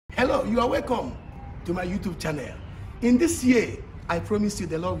Hello, you are welcome to my YouTube channel. In this year, I promise you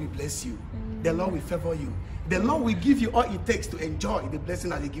the Lord will bless you. The Lord will favor you. The Lord will give you all it takes to enjoy the blessing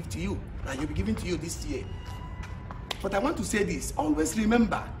that He gives to you, that He'll be giving to you this year. But I want to say this, always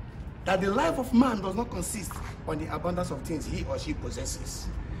remember that the life of man does not consist on the abundance of things he or she possesses.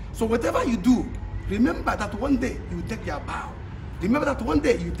 So whatever you do, remember that one day you will take your bow. Remember that one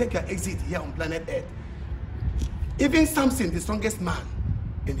day you will take your exit here on planet Earth. Even Samson, the strongest man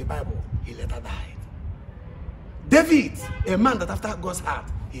in the Bible, he later died. David, a man that after God's heart,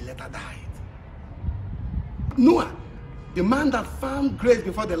 he later died. Noah, the man that found grace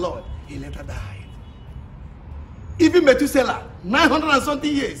before the Lord, he later died. Even Methuselah, 900 and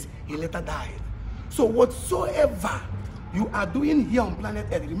something years, he later died. So whatsoever you are doing here on planet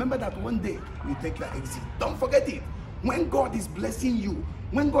Earth, remember that one day you take your exit. Don't forget it. When God is blessing you,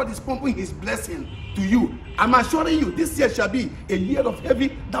 when God is pumping His blessing to you, I'm assuring you this year shall be a year of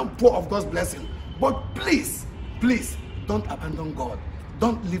heavy downpour of God's blessing. But please, please, don't abandon God.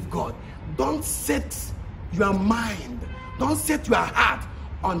 Don't leave God. Don't set your mind, don't set your heart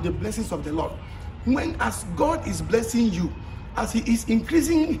on the blessings of the Lord. When as God is blessing you, as He is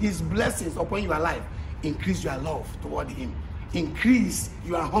increasing His blessings upon your life, increase your love toward Him. Increase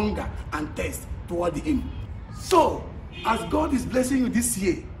your hunger and thirst toward Him. So, as God is blessing you this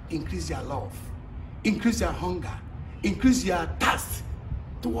year, increase your love, increase your hunger, increase your thirst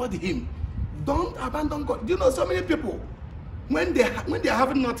toward Him. Don't abandon God. Do you know so many people, when they are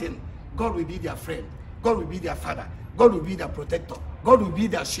having nothing, God will be their friend, God will be their father, God will be their protector, God will be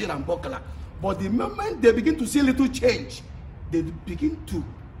their shield and buckler. But the moment they begin to see little change,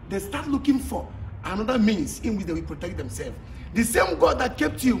 they start looking for another means in which they will protect themselves. The same God that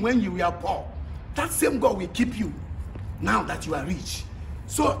kept you when you were poor, that same God will keep you now that you are rich.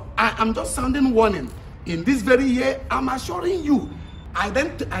 So I am just sounding warning. In this very year, I'm assuring you, I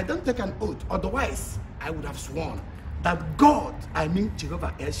don't take an oath, otherwise I would have sworn that God, I mean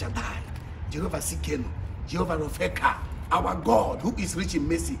Jehovah El Shaddai, Jehovah Sikenu, Jehovah Rofeka, our God who is rich in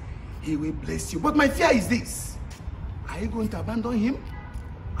mercy, He will bless you. But my fear is this: are you going to abandon Him?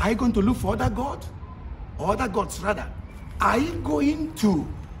 Are you going to look for other God? Or other gods rather? Are you going to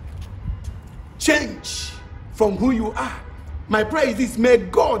change from who you are? My prayer is this: may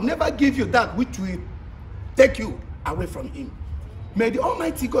God never give you that which will take you away from Him. May the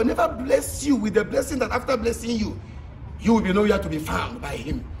Almighty God never bless you with the blessing that after blessing you, you will be nowhere to be found by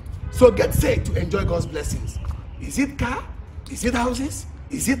Him. So get set to enjoy God's blessings. Is it car? Is it houses?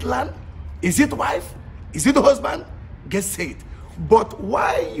 Is it land? Is it wife? Is it husband? Get set. But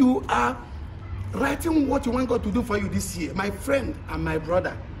while you are writing what you want God to do for you this year, my friend and my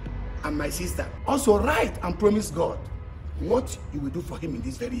brother and my sister, also write and promise God what you will do for Him in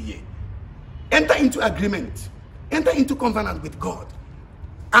this very year. Enter into agreement. Enter into covenant with God.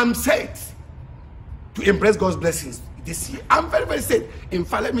 I'm set to embrace God's blessings this year. I'm very, very set. In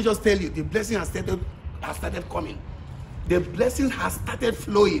fact, let me just tell you, the blessing has started coming. The blessing has started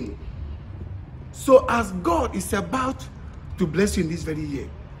flowing. So as God is about to bless you in this very year,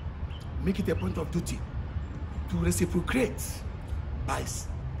 make it a point of duty to reciprocate by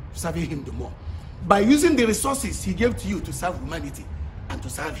serving Him the more, by using the resources He gave to you to serve humanity and to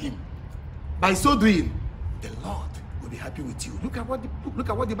serve Him. By so doing, the Lord will be happy with you. Look at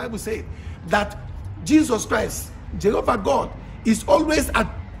what the Bible said, that Jesus Christ, Jehovah God, is always at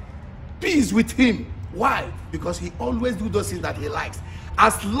peace with Him. Why? Because He always do those things that He likes.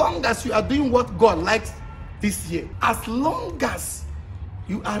 As long as you are doing what God likes this year, as long as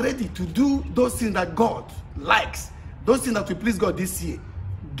you are ready to do those things that God likes, those things that will please God this year,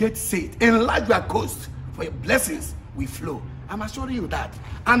 get set. Enlarge your coast, for your blessings will flow. I'm assuring you that.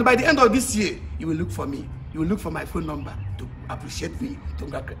 And by the end of this year, you will look for me. You will look for my phone number to appreciate me,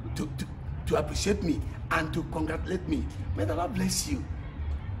 to appreciate me and to congratulate me. May the Lord bless you.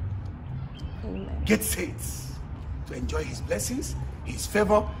 Amen. Get set to enjoy His blessings, His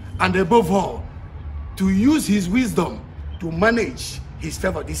favor, and above all, to use His wisdom to manage His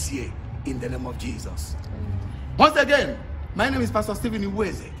favor this year in the name of Jesus. Amen. Once again, my name is Pastor Stephen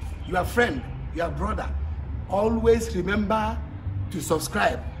Iwueze, your friend, your brother. Always remember to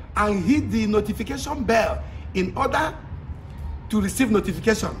subscribe and hit the notification bell in order to receive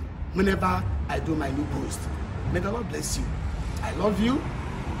notification whenever I do my new post. May the Lord bless you. I love you.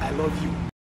 I love you.